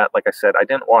like that. Like I said, I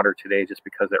didn't water today just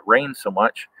because it rained so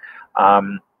much.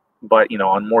 But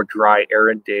on more dry,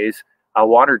 arid days, I'll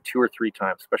water 2 or 3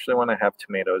 times, especially when I have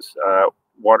tomatoes.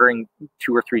 Watering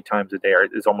 2 or 3 times a day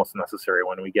is almost necessary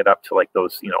when we get up to like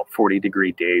those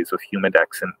 40-degree days with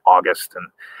humidex in August, and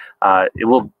it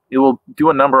will do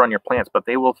a number on your plants, but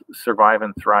they will survive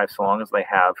and thrive so long as they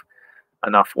have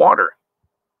enough water.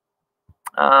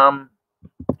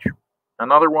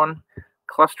 Another one,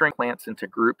 clustering plants into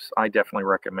groups, I definitely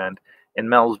recommend. In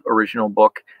Mel's original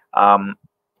book,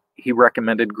 he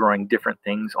recommended growing different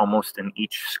things almost in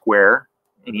each square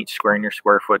in your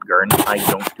square foot garden. I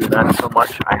don't do that so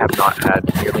much. I have not had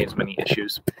nearly as many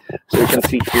issues. So you can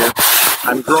see here,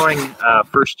 I'm growing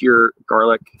first year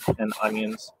garlic and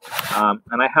onions,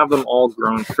 and I have them all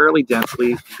grown fairly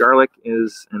densely. Garlic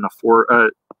is in a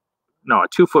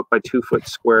 2 foot by 2 foot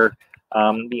square.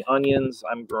 The onions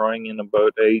I'm growing in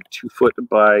about a 2 foot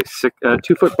by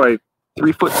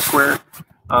 3 foot square.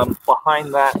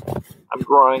 Behind that, I'm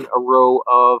growing a row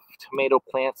of tomato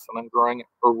plants, and I'm growing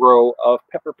a row of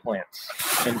pepper plants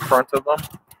in front of them.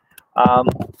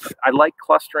 I like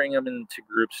clustering them into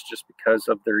groups just because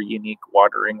of their unique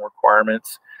watering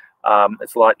requirements.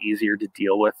 It's a lot easier to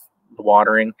deal with the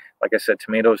watering. Like I said,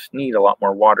 tomatoes need a lot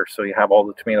more water, so you have all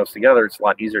the tomatoes together. It's a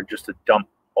lot easier just to dump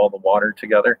all the water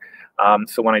together.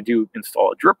 So when I do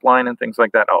install a drip line and things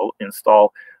like that, I'll install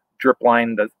the drip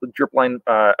line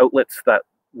outlets that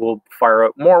will fire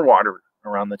out more water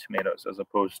around the tomatoes as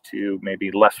opposed to maybe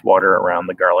less water around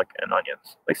the garlic and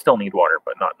onions. They still need water,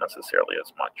 but not necessarily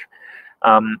as much.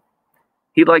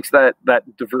 He likes that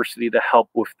diversity to help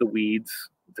with the weeds,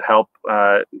 to help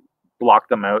block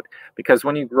them out, because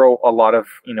when you grow a lot of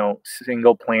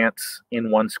single plants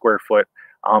in 1 square foot,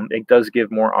 it does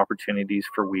give more opportunities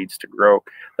for weeds to grow.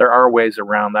 There are ways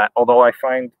around that, although I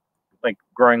find like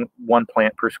growing 1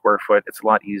 plant per square foot, it's a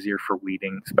lot easier for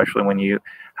weeding, especially when you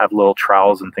have little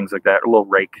trowels and things like that, or a little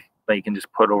rake that you can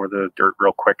just put over the dirt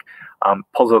real quick.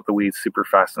 Pulls out the weeds super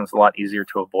fast, and it's a lot easier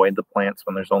to avoid the plants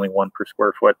when there's only 1 per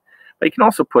square foot. But you can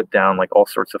also put down like all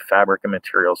sorts of fabric and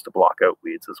materials to block out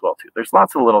weeds as well too. There's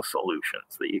lots of little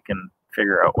solutions that you can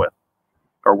figure out with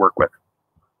or work with.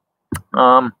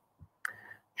 And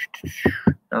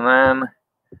then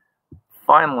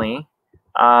finally,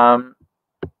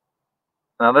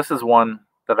 Now this is one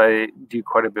that I do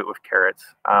quite a bit with carrots.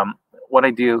 What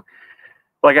I do,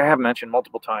 like I have mentioned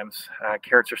multiple times,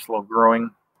 carrots are slow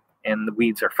growing and the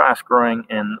weeds are fast growing,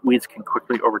 and weeds can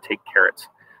quickly overtake carrots.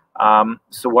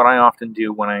 So what I often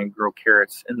do when I grow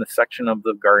carrots in the section of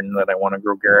the garden that I want to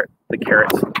grow the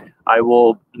carrots,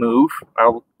 I'll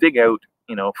dig out,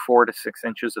 4 to 6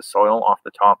 inches of soil off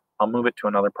the top. I'll move it to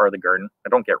another part of the garden. I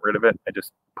don't get rid of it. I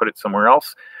just put it somewhere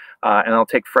else. And I'll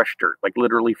take fresh dirt, like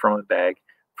literally from a bag,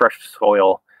 fresh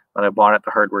soil that I bought at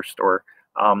the hardware store,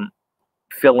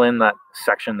 fill in that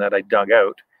section that I dug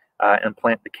out, and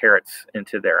plant the carrots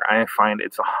into there. I find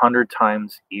it's 100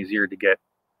 times easier to get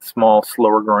small,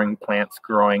 slower growing plants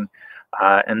growing,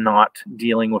 and not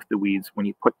dealing with the weeds when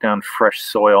you put down fresh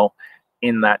soil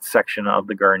in that section of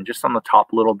the garden, just on the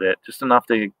top a little bit, just enough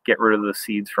to get rid of the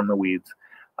seeds from the weeds.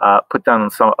 Put down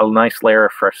a nice layer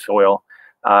of fresh soil,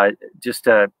 just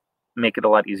to make it a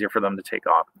lot easier for them to take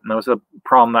off. And that was a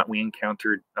problem that we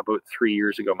encountered about 3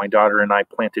 years ago. My daughter and I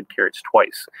planted carrots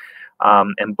twice,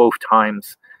 and both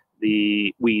times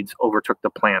the weeds overtook the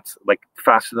plants like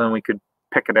faster than we could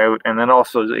pick it out. And then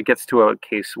also it gets to a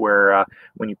case where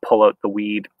when you pull out the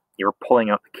weed, you're pulling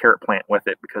out the carrot plant with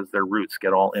it because their roots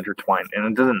get all intertwined. And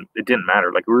it didn't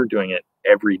matter. Like, we were doing it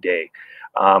every day,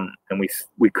 and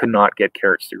we could not get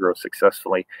carrots to grow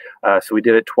successfully. So we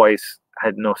did it twice,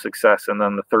 had no success. And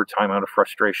then the third time, out of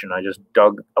frustration, I just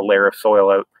dug a layer of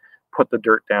soil out, put the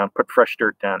dirt down, put fresh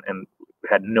dirt down, and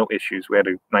had no issues. We had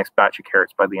a nice batch of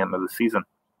carrots by the end of the season.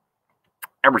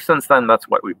 Ever since then, that's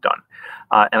what we've done.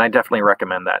 And I definitely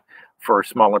recommend that for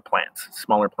smaller plants,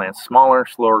 smaller,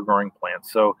 slower growing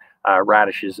plants. So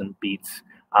radishes and beets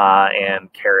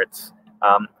and carrots,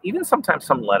 even sometimes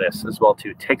some lettuce as well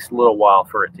too. It takes a little while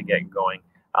for it to get going,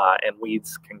 and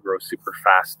weeds can grow super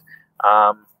fast.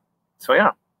 So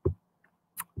yeah,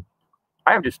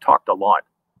 I have just talked a lot.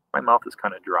 My mouth is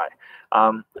kind of dry.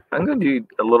 I'm going to do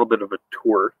a little bit of a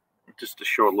tour just to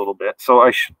show a little bit. So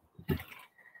I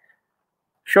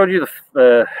showed you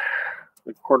the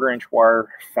 1/4-inch wire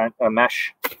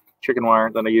mesh chicken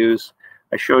wire that I use.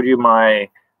 I showed you my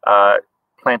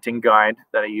planting guide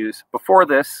that I use. Before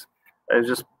this, I was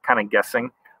just kind of guessing.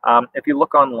 If you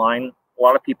look online, a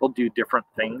lot of people do different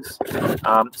things.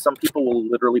 Some people will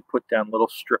literally put down little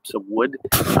strips of wood.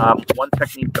 One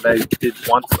technique that I did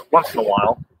once in a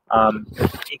while,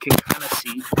 you can kind of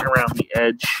see around the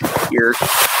edge here.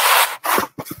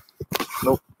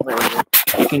 Nope, there we go.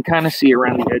 You can kind of see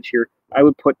around the edge here. I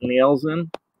would put nails in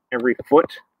every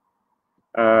foot.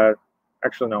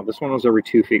 Actually, no, this one was every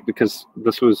 2 feet because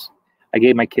I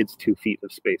gave my kids 2 feet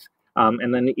of space.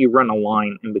 And then you run a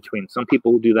line in between. Some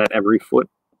people will do that every foot,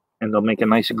 and they'll make a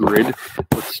nice grid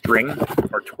with string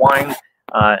or twine,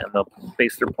 and they'll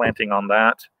base their planting on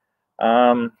that.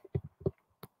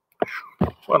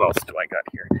 What else do I got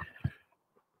here?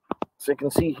 So you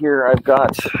can see here, I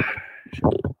got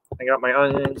my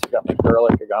onions, I got my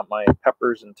garlic, I got my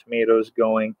peppers and tomatoes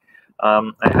going.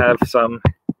 I have some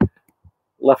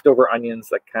leftover onions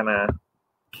that kind of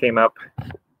came up,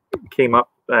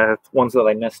 ones that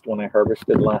I missed when I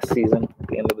harvested last season, at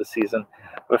the end of the season.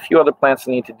 A few other plants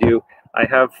I need to do. I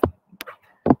have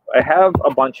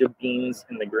a bunch of beans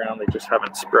in the ground. They just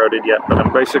haven't sprouted yet, but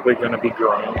I'm basically going to be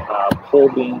growing whole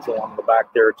beans along the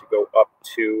back there to go up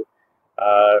to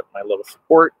my little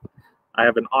support. I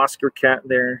have an Oscar cat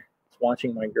there. It's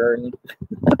watching my garden.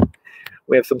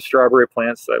 We have some strawberry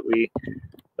plants that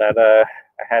I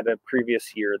had a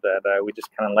previous year that we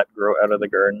just kind of let grow out of the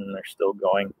garden, and they're still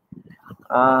going.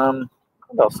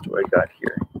 What else do I got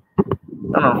here?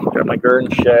 I don't know. Got my garden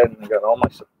shed, and got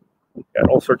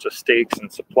all sorts of stakes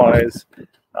and supplies,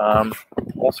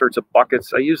 all sorts of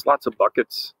buckets. I use lots of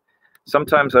buckets.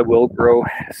 Sometimes I will grow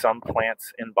some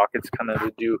plants in buckets, kind of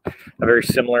to do a very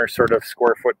similar sort of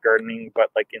square foot gardening,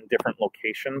 but like in different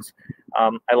locations.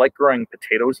 I like growing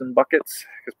potatoes in buckets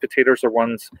because potatoes are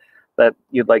ones that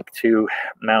you'd like to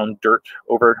mound dirt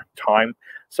over time.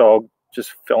 So I'll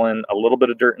just fill in a little bit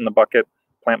of dirt in the bucket,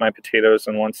 plant my potatoes,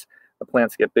 and once the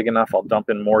plants get big enough, I'll dump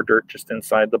in more dirt just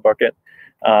inside the bucket.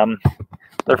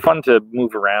 They're fun to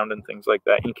move around and things like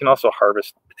that. You can also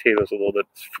harvest potatoes a little bit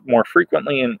more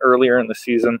frequently and earlier in the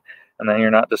season, and then you're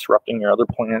not disrupting your other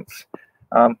plants.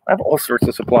 I have all sorts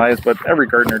of supplies, but every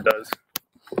gardener does.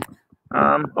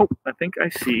 Oh, I think I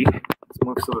see. Let's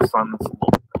move to the sun. That's a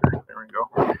little better. There we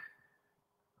go.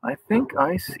 I think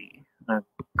I see a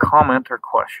comment or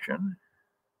question.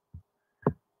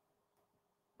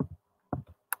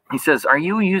 He says, "Are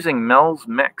you using Mel's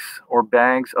mix or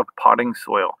bags of potting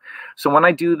soil?" So when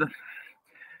I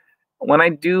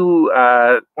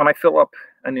fill up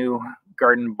a new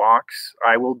garden box,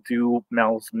 I will do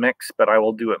Mel's mix, but I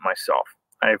will do it myself.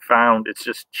 I found it's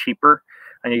just cheaper,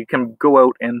 and you can go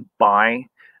out and buy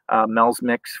Mel's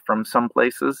Mix from some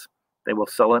places. They will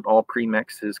sell it all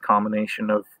pre-mixed. It's a combination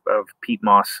of peat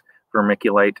moss,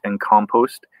 vermiculite, and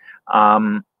compost.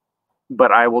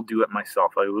 But I will do it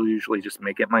myself. I will usually just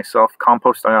make it myself.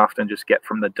 Compost I often just get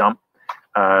from the dump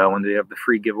when they have the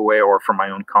free giveaway, or from my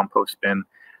own compost bin.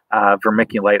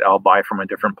 Vermiculite I'll buy from a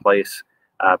different place.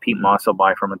 Peat moss I'll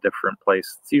buy from a different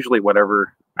place. It's usually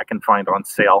whatever I can find on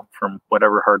sale from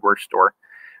whatever hardware store.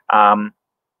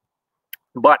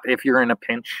 But if you're in a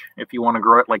pinch, if you want to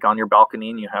grow it like on your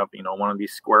balcony and you have, one of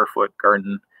these square foot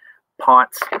garden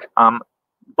pots,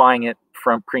 buying it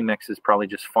from premix is probably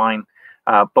just fine.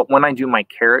 But when I do my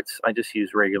carrots, I just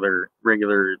use regular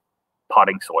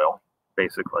potting soil,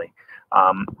 basically.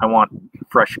 I want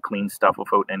fresh, clean stuff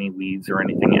without any weeds or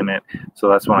anything in it. So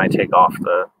that's when I take off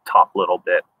the top little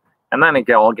bit. And then it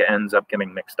all ends up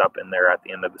getting mixed up in there at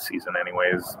the end of the season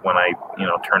anyways, when I,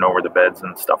 turn over the beds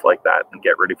and stuff like that and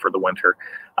get ready for the winter.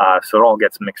 So it all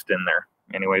gets mixed in there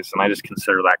anyways. And I just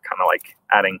consider that kind of like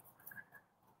adding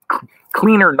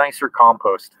cleaner, nicer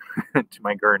compost to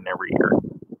my garden every year.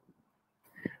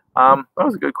 That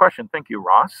was a good question. Thank you,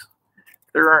 Ross.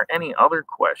 If there are any other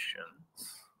questions,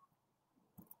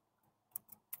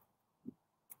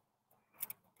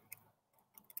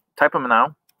 type them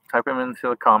now. Type them into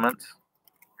the comments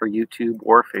for YouTube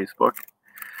or Facebook.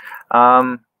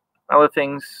 Other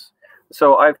things.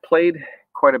 So I've played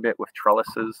quite a bit with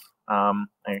trellises. I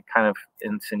kind of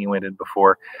insinuated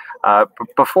before.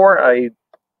 Before I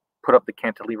put up the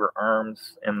cantilever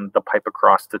arms and the pipe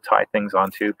across to tie things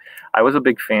onto, I was a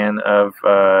big fan of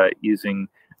using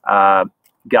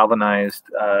galvanized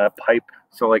pipe.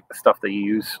 So like the stuff that you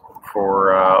use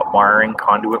for wiring,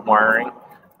 conduit wiring.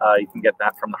 You can get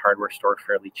that from the hardware store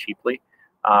fairly cheaply.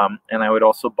 And I would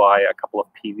also buy a couple of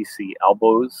PVC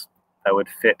elbows that would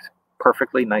fit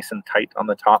perfectly nice and tight on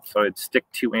the top. So I'd stick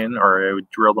 2 in, or I would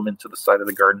drill them into the side of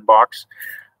the garden box,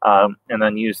 and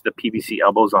then use the PVC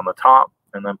elbows on the top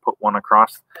and then put one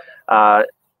across.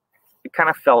 It kind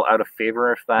of fell out of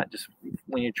favor if that, just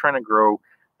when you're trying to grow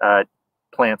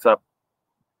plants up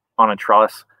on a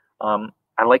trellis.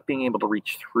 I like being able to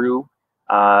reach through.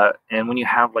 And when you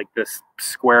have like this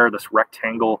square, this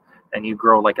rectangle, and you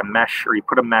grow like a mesh, or you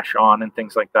put a mesh on and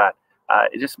things like that,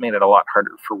 it just made it a lot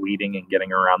harder for weeding and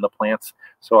getting around the plants.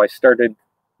 So I started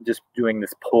just doing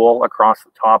this pull across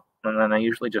the top, and then I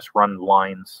usually just run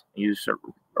lines.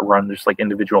 I run just like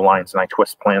individual lines, and I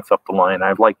twist plants up the line.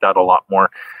 I've liked that a lot more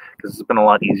because it's been a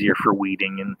lot easier for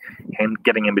weeding and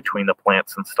getting in between the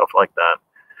plants and stuff like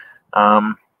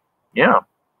that. Yeah.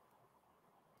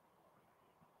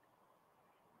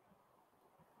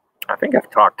 I think I've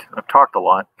talked a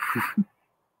lot.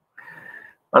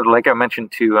 Like I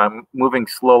mentioned too, I'm moving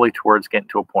slowly towards getting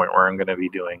to a point where I'm going to be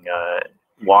doing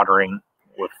watering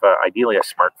with ideally a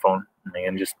smartphone,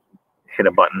 and just hit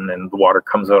a button and the water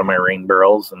comes out of my rain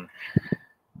barrels and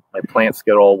my plants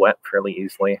get all wet fairly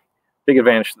easily. Big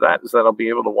advantage to that is that I'll be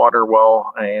able to water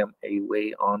while I am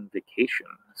away on vacation.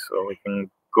 So we can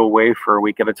go away for a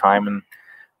week at a time and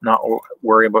not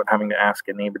worry about having to ask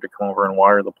a neighbor to come over and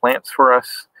water the plants for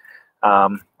us.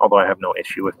 Although I have no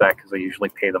issue with that because I usually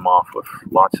pay them off with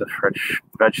lots of fresh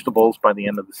vegetables by the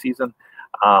end of the season.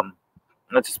 That'll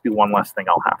just be one less thing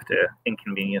I'll have to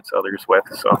inconvenience others with.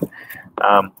 So,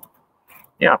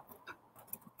 yeah.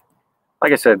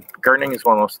 Like I said, gardening is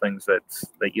one of those things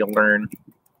that you learn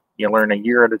a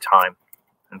year at a time.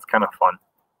 And it's kind of fun.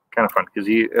 Because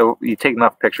you take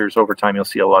enough pictures over time, you'll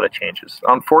see a lot of changes.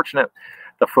 Unfortunate,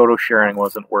 the photo sharing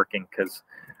wasn't working because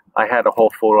I had a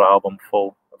whole photo album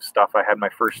full of stuff. I had my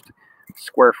first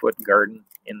square foot garden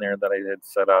in there that I had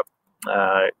set up.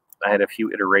 I had a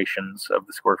few iterations of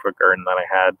the square foot garden that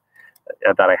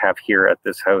I have here at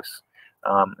this house,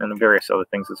 and various other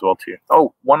things as well too.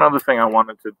 Oh, one other thing I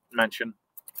wanted to mention.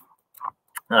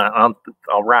 I'll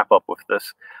wrap up with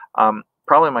this.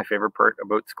 Probably my favorite part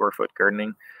about square foot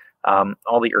gardening,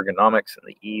 all the ergonomics and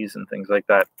the ease and things like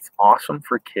that. It's awesome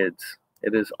for kids.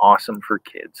 It is awesome for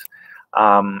kids.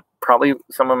 Probably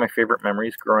some of my favorite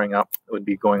memories growing up would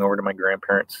be going over to my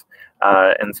grandparents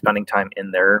and spending time in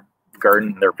their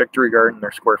garden, their victory garden,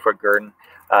 their square foot garden,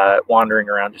 wandering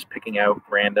around, just picking out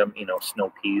random,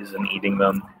 snow peas and eating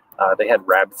them. They had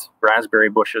raspberry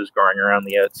bushes growing around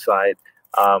the outside,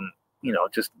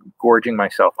 just gorging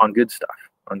myself on good stuff.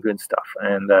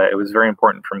 And it was very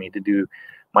important for me to do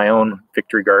my own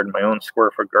victory garden, my own square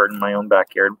foot garden, my own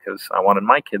backyard, because I wanted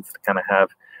my kids to kind of have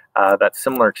that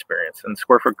similar experience. And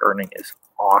square foot gardening is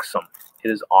awesome. It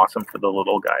is awesome for the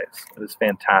little guys. It is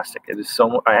fantastic. It is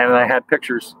so, and I had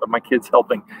pictures of my kids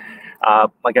helping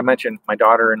Like I mentioned, my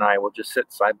daughter and I will just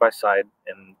sit side by side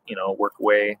and, work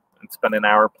away and spend an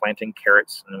hour planting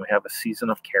carrots. And we have a season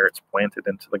of carrots planted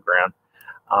into the ground.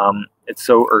 It's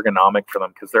so ergonomic for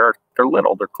them because they're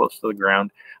little, they're close to the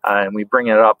ground, and we bring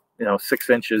it up, 6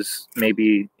 inches,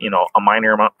 maybe, a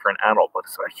minor amount for an adult, but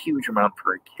it's a huge amount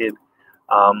for a kid.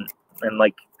 And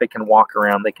like they can walk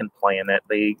around, they can play in it,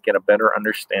 they get a better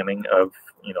understanding of,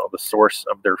 the source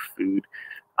of their food,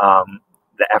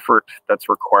 the effort that's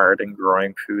required in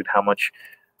growing food, how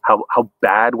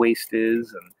bad waste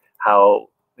is, and how,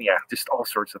 just all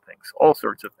sorts of things.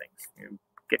 You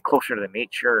get closer to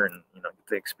nature, and get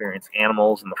to experience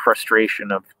animals and the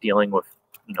frustration of dealing with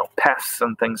pests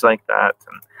and things like that.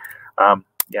 And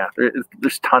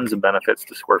there's tons of benefits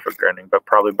to square foot gardening, but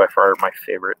probably by far my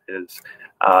favorite is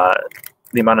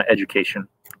the amount of education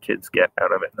kids get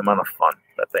out of it, and the amount of fun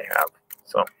that they have.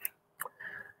 So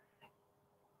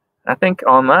I think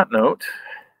on that note,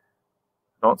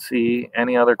 don't see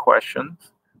any other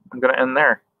questions. I'm going to end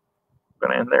there.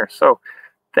 So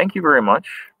thank you very much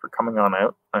for coming on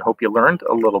out. I hope you learned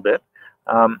a little bit.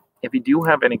 If you do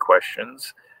have any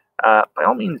questions, by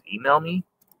all means, email me.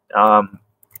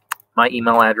 My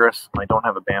email address, I don't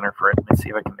have a banner for it. Let me see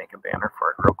if I can make a banner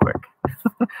for it real quick.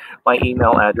 My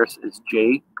email address is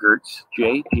jgertz,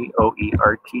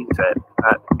 JGOERTZ,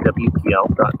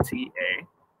 @wpl.ca. Let's see if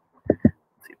I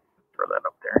can throw that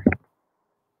up there.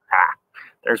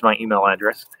 There's my email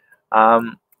address.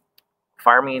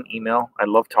 Fire me an email. I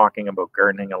love talking about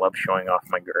gardening. I love showing off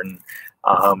my garden.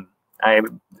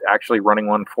 I'm actually running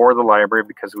one for the library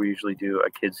because we usually do a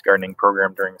kids gardening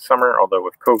program during the summer, although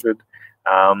with COVID,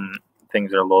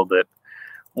 things are a little bit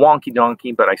wonky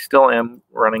donkey, but I still am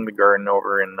running the garden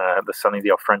over in the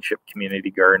Sunnydale Friendship Community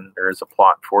Garden. There is a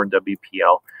plot for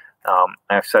WPL.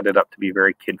 I've set it up to be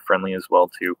very kid friendly as well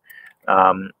too.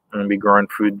 I'm going to be growing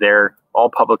food there, all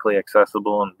publicly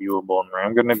accessible and viewable. And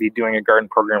I'm going to be doing a garden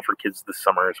program for kids this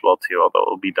summer as well too, although it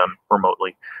will be done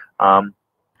remotely. And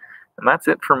that's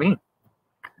it for me.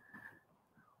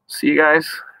 See you guys.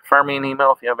 Fire me an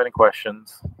email if you have any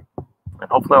questions. And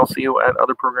hopefully I'll see you at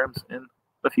other programs in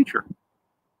the future.